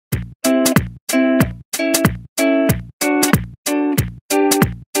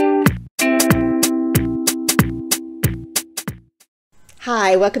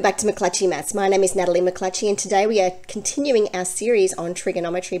Hi, welcome back to McClutchy Maths. My name is Natalie McClutchy, and today we are continuing our series on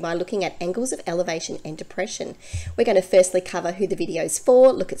trigonometry by looking at angles of elevation and depression. We're going to firstly cover who the video is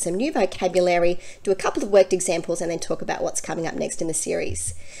for, look at some new vocabulary, do a couple of worked examples, and then talk about what's coming up next in the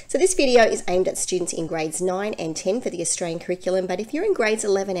series. So this video is aimed at students in grades 9 and 10 for the Australian curriculum, but if you're in grades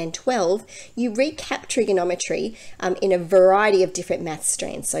 11 and 12, you recap trigonometry in a variety of different maths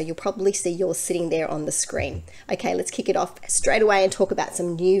strands. So you'll probably see yours sitting there on the screen. Okay, let's kick it off straight away and talk about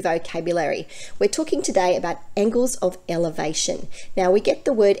some new vocabulary. We're talking today about angles of elevation. Now we get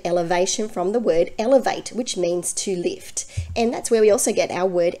the word elevation from the word elevate, which means to lift, and that's where we also get our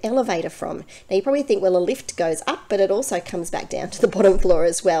word elevator from. Now you probably think, well, a lift goes up, but it also comes back down to the bottom floor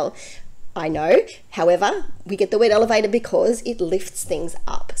as well. I know, however, we get the word elevator because it lifts things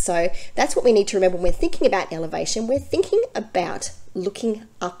up. So that's what we need to remember when we're thinking about elevation. We're thinking about looking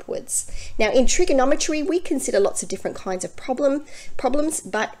upwards. Now in trigonometry, we consider lots of different kinds of problems,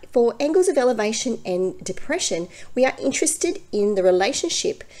 but for angles of elevation and depression, we are interested in the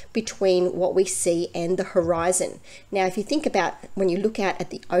relationship between what we see and the horizon. Now, if you think about when you look out at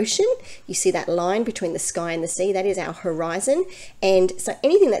the ocean, you see that line between the sky and the sea, that is our horizon. And so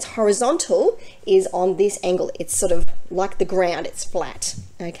anything that's horizontal is on this angle. It's sort of like the ground, it's flat.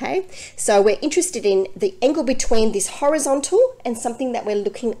 Okay, so we're interested in the angle between this horizontal and something that we're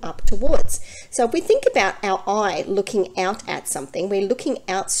looking up towards. So if we think about our eye looking out at something, we're looking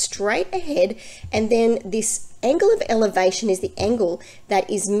out straight ahead, and then this angle of elevation is the angle that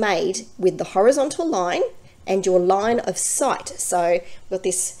is made with the horizontal line and your line of sight. So we've got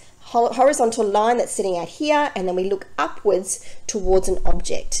this horizontal line that's sitting out here, and then we look upwards towards an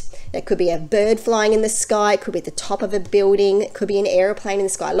object. That could be a bird flying in the sky, it could be at the top of a building, it could be an aeroplane in the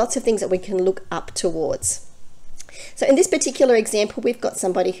sky, lots of things that we can look up towards. So in this particular example, we've got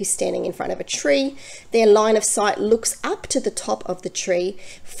somebody who's standing in front of a tree. Their line of sight looks up to the top of the tree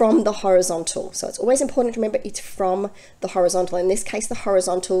from the horizontal. So it's always important to remember it's from the horizontal. In this case, the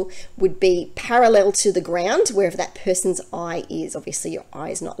horizontal would be parallel to the ground, wherever that person's eye is. Obviously, your eye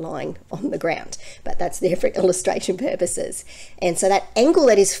is not lying on the ground, but that's there for illustration purposes. And so that angle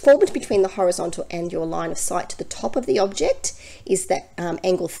that is formed between the horizontal and your line of sight to the top of the object is that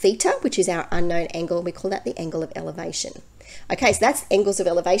angle theta, which is our unknown angle. We call that the angle of elevation. Okay, so that's angles of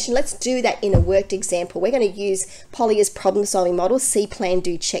elevation. Let's do that in a worked example. We're going to use Polly's problem-solving model, See, Plan,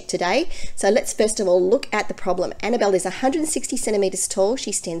 Do, Check today. So let's first of all look at the problem. Annabelle is 160 centimeters tall.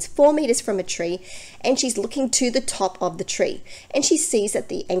 She stands 4 meters from a tree, and she's looking to the top of the tree. And she sees that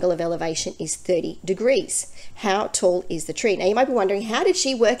the angle of elevation is 30 degrees. How tall is the tree? Now you might be wondering, how did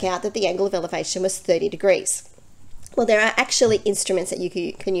she work out that the angle of elevation was 30 degrees? Well, there are actually instruments that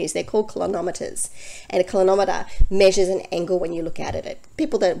you can use. They're called clinometers, and a clinometer measures an angle when you look at it.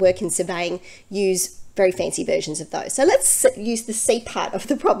 People that work in surveying use very fancy versions of those. So let's use the C part of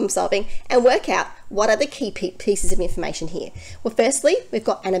the problem solving and work out what are the key pieces of information here. Well, firstly, we've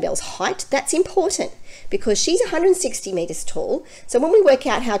got Annabelle's height. That's important because she's 160 meters tall. So when we work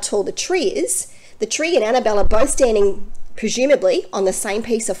out how tall the tree is, the tree and Annabelle are both standing presumably on the same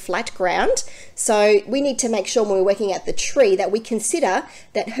piece of flat ground. So we need to make sure when we're working at the tree that we consider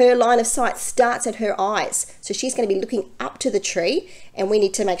that her line of sight starts at her eyes. So she's going to be looking up to the tree, and we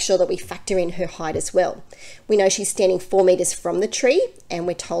need to make sure that we factor in her height as well. We know she's standing 4 meters from the tree, and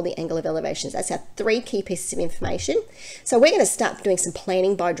we're told the angle of elevation. That's our 3 key pieces of information. So we're going to start doing some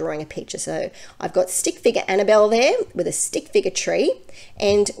planning by drawing a picture. So I've got stick figure Annabelle there with a stick figure tree,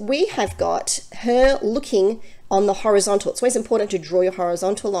 and we have got her looking on the horizontal. It's always important to draw your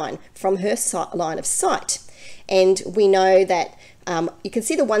horizontal line from her line of sight. And we know that you can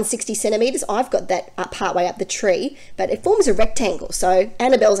see the 160 centimeters. I've got that part way up the tree, but it forms a rectangle. So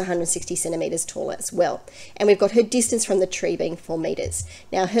Annabelle's 160 centimeters tall as well. And we've got her distance from the tree being 4 meters.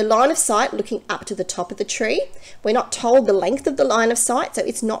 Now her line of sight looking up to the top of the tree, we're not told the length of the line of sight, so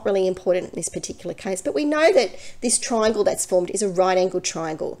it's not really important in this particular case, but we know that this triangle that's formed is a right angled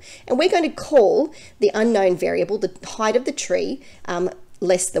triangle. And we're going to call the unknown variable, the height of the tree,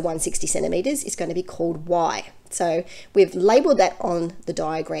 less the 160 centimeters, is going to be called y. So we've labeled that on the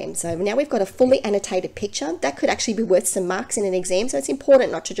diagram. So now we've got a fully annotated picture. That could actually be worth some marks in an exam, so it's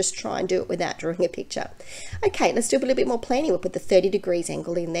important not to just try and do it without drawing a picture. Okay, let's do a little bit more planning. We'll put the 30 degrees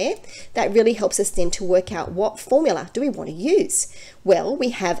angle in there. That really helps us then to work out what formula do we want to use. Well, we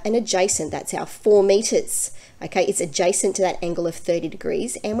have an adjacent, that's our 4 meters. Okay, it's adjacent to that angle of 30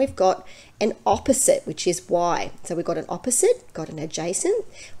 degrees, and we've got an opposite, which is y. So we've got an opposite, got an adjacent.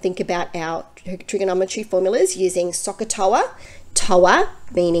 Think about our trigonometry formulas using SOHCAHTOA, TOA,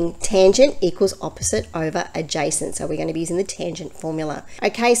 meaning tangent equals opposite over adjacent. So we're going to be using the tangent formula.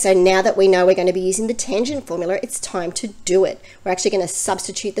 Okay, so now that we know we're going to be using the tangent formula, it's time to do it. We're actually going to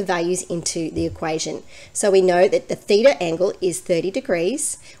substitute the values into the equation. So we know that the theta angle is 30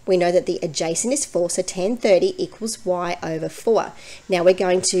 degrees. We know that the adjacent is 4, so tan 30 equals y over 4. Now we're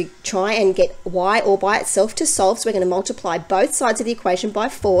going to try and get y all by itself to solve, so we're going to multiply both sides of the equation by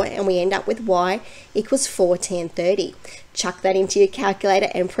 4, and we end up with y equals 4 tan 30. Chuck that into your calculator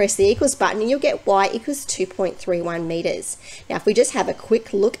and press the equals button, and you'll get y equals 2.31 meters. Now, if we just have a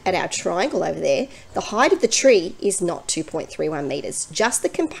quick look at our triangle over there, the height of the tree is not 2.31 meters, just the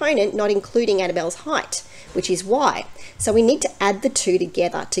component not including Annabelle's height, which is y. So we need to add the two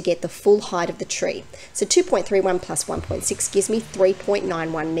together to get the full height of the tree. So 2.31 plus 1.6 gives me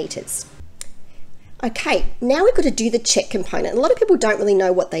 3.91 meters. Okay, now we've got to do the check component. A lot of people don't really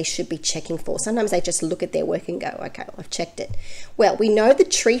know what they should be checking for. Sometimes they just look at their work and go, okay, well, I've checked it. Well, we know the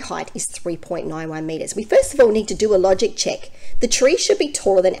tree height is 3.91 meters. We first of all need to do a logic check. The tree should be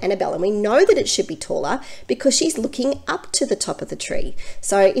taller than Annabelle, and we know that it should be taller because she's looking up to the top of the tree.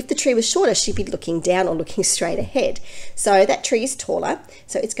 So if the tree was shorter, she'd be looking down or looking straight ahead. So that tree is taller,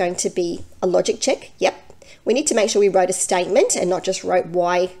 so it's going to be a logic check. Yep. We need to make sure we wrote a statement and not just wrote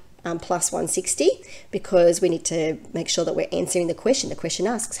y plus 160, because we need to make sure that we're answering the question. The question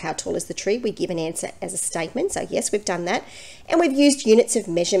asks, how tall is the tree? We give an answer as a statement. So yes, we've done that. And we've used units of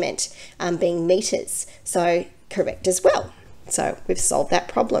measurement being meters. So correct as well. So we've solved that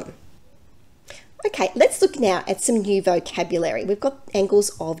problem. Okay, let's look now at some new vocabulary. We've got angles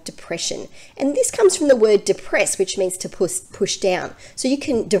of depression, and this comes from the word depress, which means to push down. So you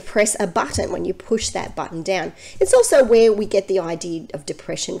can depress a button when you push that button down. It's also where we get the idea of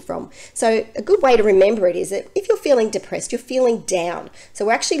depression from. So a good way to remember it is that if you're feeling depressed, you're feeling down. So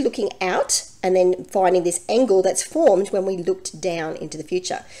we're actually looking out and then finding this angle that's formed when we looked down into the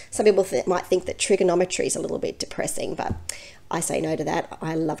future. Some people might think that trigonometry is a little bit depressing, but I say no to that.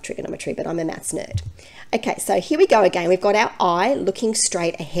 I love trigonometry, but I'm a maths nerd. Okay, so here we go again. We've got our eye looking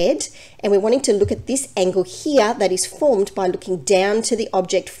straight ahead, and we're wanting to look at this angle here that is formed by looking down to the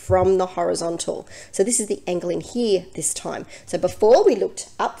object from the horizontal. So this is the angle in here this time. So before we looked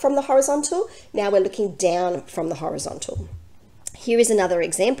up from the horizontal, now we're looking down from the horizontal. Here is another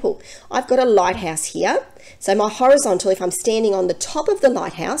example. I've got a lighthouse here. So my horizontal, if I'm standing on the top of the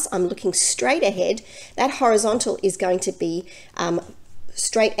lighthouse, I'm looking straight ahead. That horizontal is going to be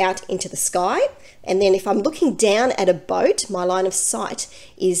straight out into the sky. And then if I'm looking down at a boat, my line of sight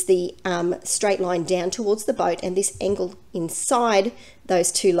is the straight line down towards the boat, and this angle inside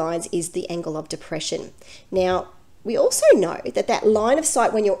those two lines is the angle of depression. Now, we also know that that line of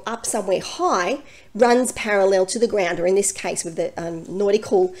sight when you're up somewhere high runs parallel to the ground, or in this case with the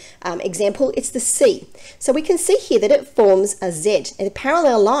nautical example, it's the sea. So we can see here that it forms a Z. And the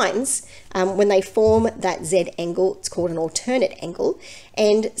parallel lines, when they form that Z angle, it's called an alternate angle.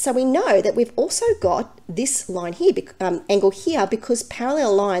 And so we know that we've also got this line here, angle here, because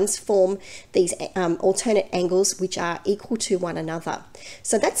parallel lines form these alternate angles which are equal to one another.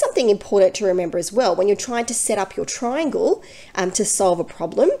 So that's something important to remember as well. When you're trying to set up your triangle to solve a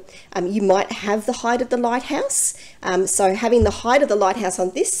problem, you might have the height of the lighthouse. So having the height of the lighthouse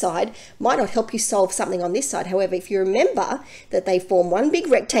on this side might not help you solve something on this side. However, if you remember that they form one big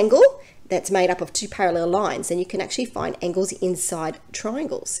rectangle that's made up of two parallel lines, then you can actually find angles inside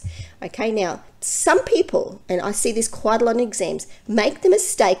triangles. Okay, now some people, and I see this quite a lot in exams, make the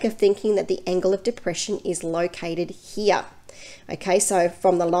mistake of thinking that the angle of depression is located here. Okay, so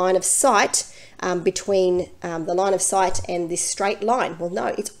from the line of sight, between the line of sight and this straight line, well, no,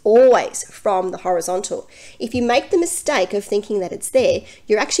 it's always from the horizontal. If you make the mistake of thinking that it's there,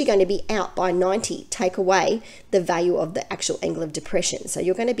 you're actually going to be out by 90, take away the value of the actual angle of depression. So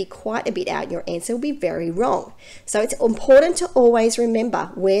you're going to be quite a bit out, and your answer will be very wrong. So it's important to always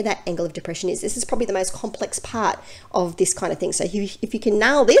remember where that angle of depression is. This is probably the most complex part of this kind of thing. So if you can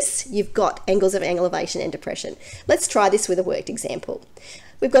nail this, you've got angles of elevation and depression. Let's try this with a worked example.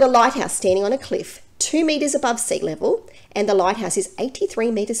 We've got a lighthouse standing on a cliff 2 meters above sea level, and the lighthouse is 83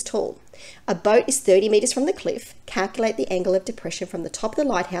 meters tall. A boat is 30 meters from the cliff. Calculate the angle of depression from the top of the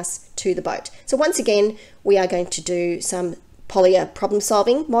lighthouse to the boat. So once again, we are going to do some Polya problem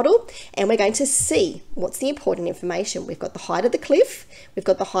solving model, and we're going to see what's the important information. We've got the height of the cliff, we've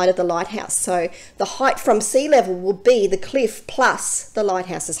got the height of the lighthouse. So the height from sea level will be the cliff plus the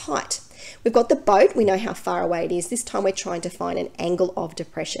lighthouse's height. We've got the boat, we know how far away it is. This time we're trying to find an angle of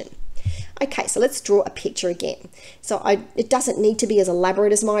depression. Okay, so let's draw a picture again. So it doesn't need to be as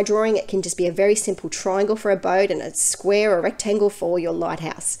elaborate as my drawing. It can just be a very simple triangle for a boat and a square or a rectangle for your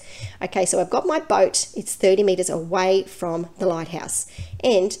lighthouse. Okay, so I've got my boat. It's 30 meters away from the lighthouse.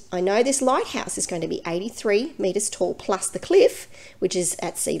 And I know this lighthouse is going to be 83 meters tall plus the cliff, which is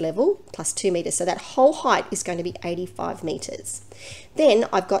at sea level, plus 2 meters. So that whole height is going to be 85 meters. Then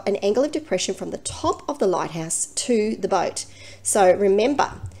I've got an angle of depression from the top of the lighthouse to the boat. So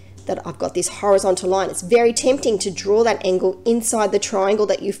remember that I've got this horizontal line. It's very tempting to draw that angle inside the triangle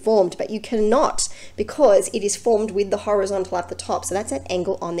that you formed, but you cannot because it is formed with the horizontal at the top. So that's that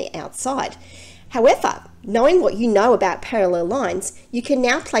angle on the outside. However, knowing what you know about parallel lines, you can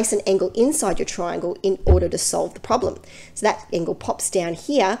now place an angle inside your triangle in order to solve the problem. So that angle pops down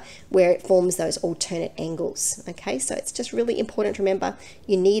here where it forms those alternate angles. Okay, so it's just really important to remember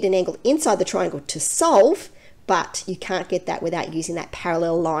you need an angle inside the triangle to solve, but you can't get that without using that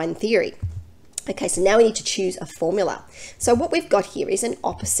parallel line theory. Okay, so now we need to choose a formula. So what we've got here is an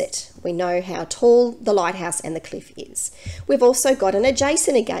opposite. We know how tall the lighthouse and the cliff is. We've also got an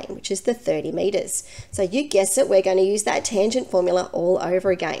adjacent again, which is the 30 meters. So you guess it, we're going to use that tangent formula all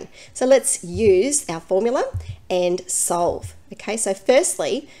over again. So let's use our formula and solve. Okay, so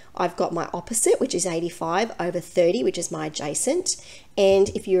firstly, I've got my opposite, which is 85 over 30, which is my adjacent. And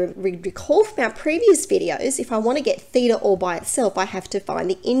if you recall from our previous videos, if I want to get theta all by itself, I have to find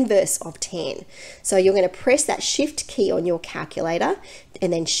the inverse of tan. So you're going to press that shift key on your calculator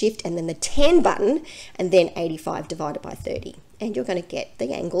and then shift and then the tan button and then 85 divided by 30. And you're going to get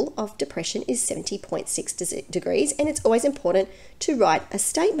the angle of depression is 70.6 degrees. And it's always important to write a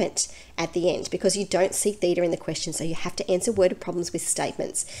statement at the end because you don't see theta in the question. So you have to answer worded problems with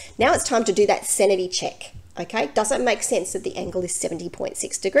statements. Now it's time to do that sanity check. Okay, does it make sense that the angle is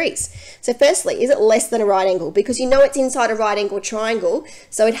 70.6 degrees? So firstly, is it less than a right angle? Because you know it's inside a right angle triangle,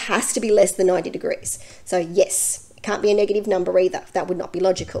 so it has to be less than 90 degrees. So yes, it can't be a negative number either. That would not be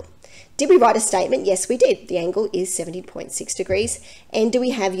logical. Did we write a statement? Yes, we did. The angle is 70.6 degrees. And do we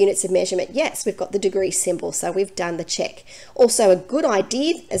have units of measurement? Yes, we've got the degree symbol, so we've done the check. Also, a good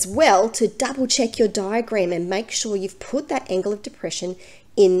idea as well to double check your diagram and make sure you've put that angle of depression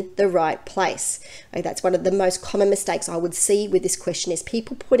in the right place. Okay, that's one of the most common mistakes I would see with this question is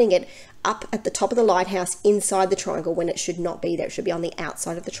people putting it up at the top of the lighthouse inside the triangle when it should not be there. It should be on the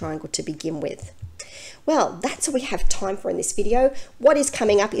outside of the triangle to begin with. Well, that's all we have time for in this video. What is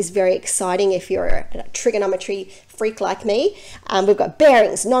coming up is very exciting if you're a trigonometry freak like me. We've got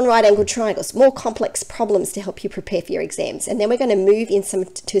bearings, non-right angled triangles, more complex problems to help you prepare for your exams. And then we're going to move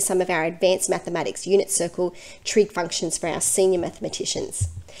to some of our advanced mathematics, unit circle, trig functions for our senior mathematicians.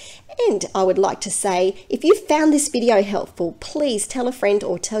 And I would like to say, if you found this video helpful, please tell a friend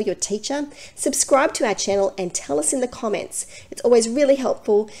or tell your teacher, subscribe to our channel and tell us in the comments. It's always really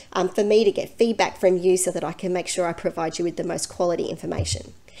helpful for me to get feedback from you so that I can make sure I provide you with the most quality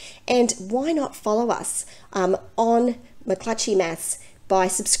information. And why not follow us on McClutchy Maths by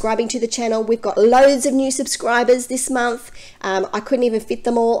subscribing to the channel. We've got loads of new subscribers this month. I couldn't even fit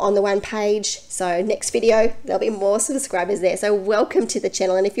them all on the one page. So next video, there'll be more subscribers there. So welcome to the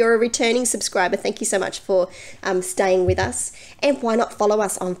channel. And if you're a returning subscriber, thank you so much for staying with us. And why not follow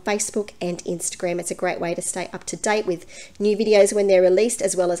us on Facebook and Instagram? It's a great way to stay up to date with new videos when they're released,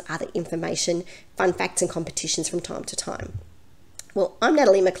 as well as other information, fun facts and competitions from time to time. Well, I'm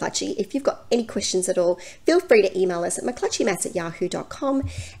Natalie McClutchy. If you've got any questions at all, feel free to email us at mcclutchymaths@yahoo.com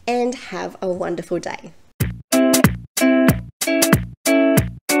and have a wonderful day.